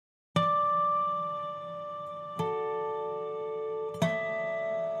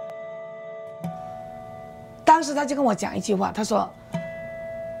当时他就跟我讲一句话，他说：“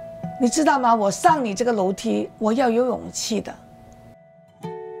你知道吗？我上你这个楼梯，我要有勇气的。”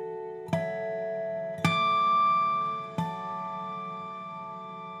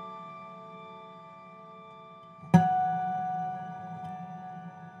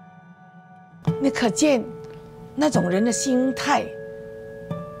你可见那种人的心态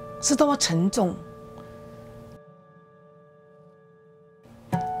是多么沉重。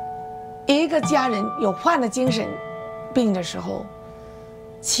一个家人有患了精神病的时候，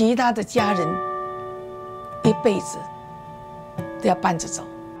其他的家人一辈子都要伴着走。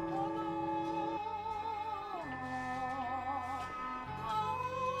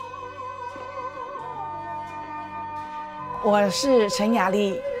我是陈雅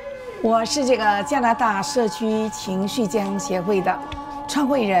丽。我是这个加拿大社区情绪健康协会的创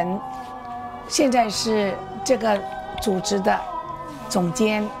会人，现在是这个组织的总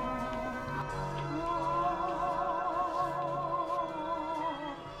监。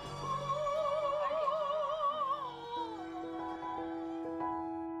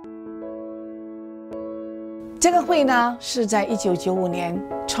这个会呢是在1995年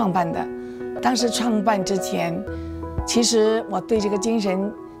创办的，当时创办之前，其实我对这个精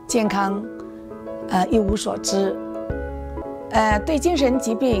神健康，一无所知，对精神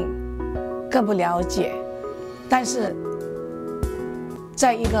疾病更不了解，但是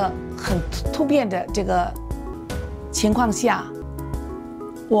在一个很突变的这个情况下，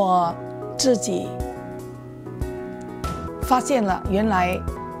我自己发现了原来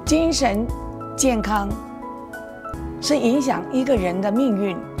精神健康是影响一个人的命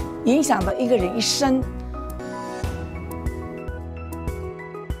运，影响了一个人一生。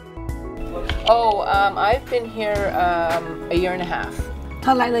Oh, I've been here a year and a half.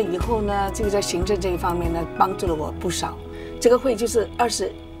 他来了以后呢，这个在行政这一方面呢，帮助了我不少。这个会就是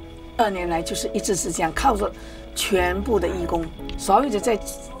22年来就是一直是这样，靠着全部的义工，所有的在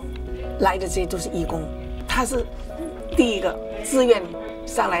来的这些都是义工。他是第一个自愿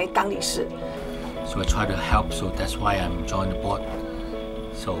上来当理事。So I try to help. So that's why I'm joined the board.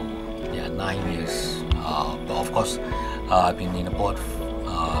 So yeah, 9 years. But of course, I've been in the board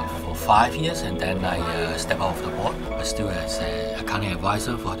for 5 years, and then I step off the board, but still as an accounting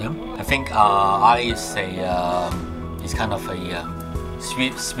advisor for them. I think Ali is is kind of a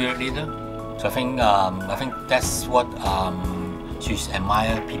spirit leader. So I think that's what she's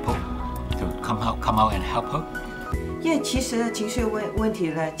admire people to come out and help her. 因为其实情绪问题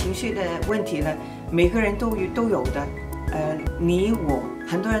呢，情绪的问题呢，每个人都有的，你我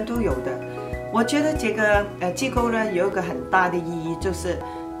很多人都有的。我觉得这个机构呢有一个很大的意义，就是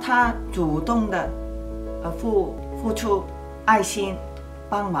他主动的付出爱心，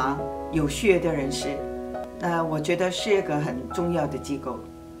帮忙有需要的人士，我觉得是一个很重要的机构。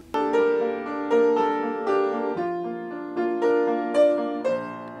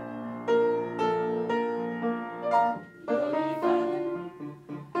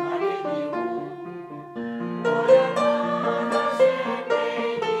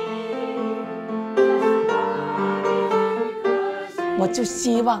我就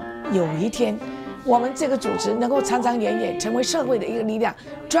希望有一天，我们这个组织能够长长远远成为社会的一个力量，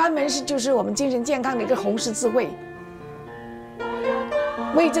专门就是我们精神健康的一个红十字会，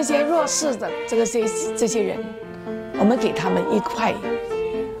为这些弱势的这些人，我们给他们一块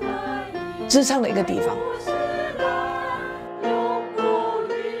支撑的一个地方，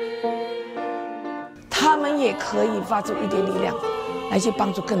他们也可以发出一点力量，来去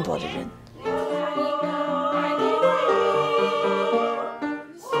帮助更多的人。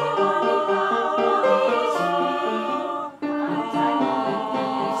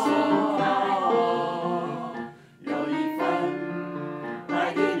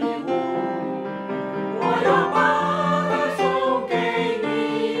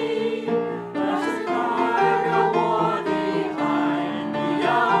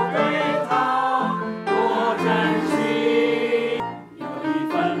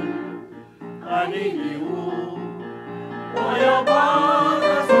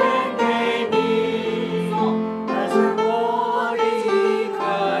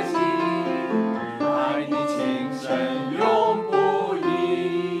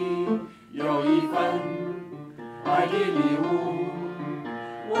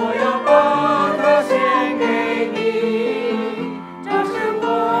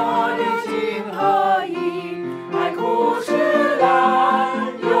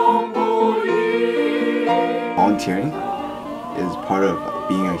Volunteering is part of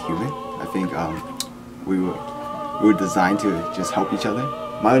being a human. I think we were designed to just help each other.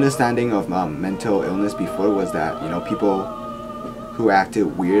 My understanding of mental illness before was that people who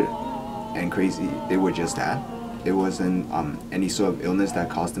acted weird and crazy. They were just that. It wasn't any sort of illness that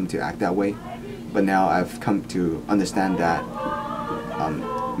caused them to act that way. But now I've come to understand that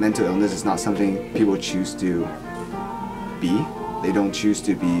mental illness is not something people choose to be. They don't choose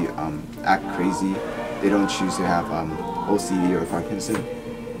to be act crazy. They don't choose to have OCD or Parkinson.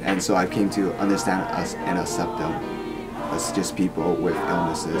 And so I came to understand us and accept them as just people with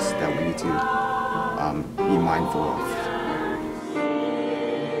illnesses that we need to be mindful of.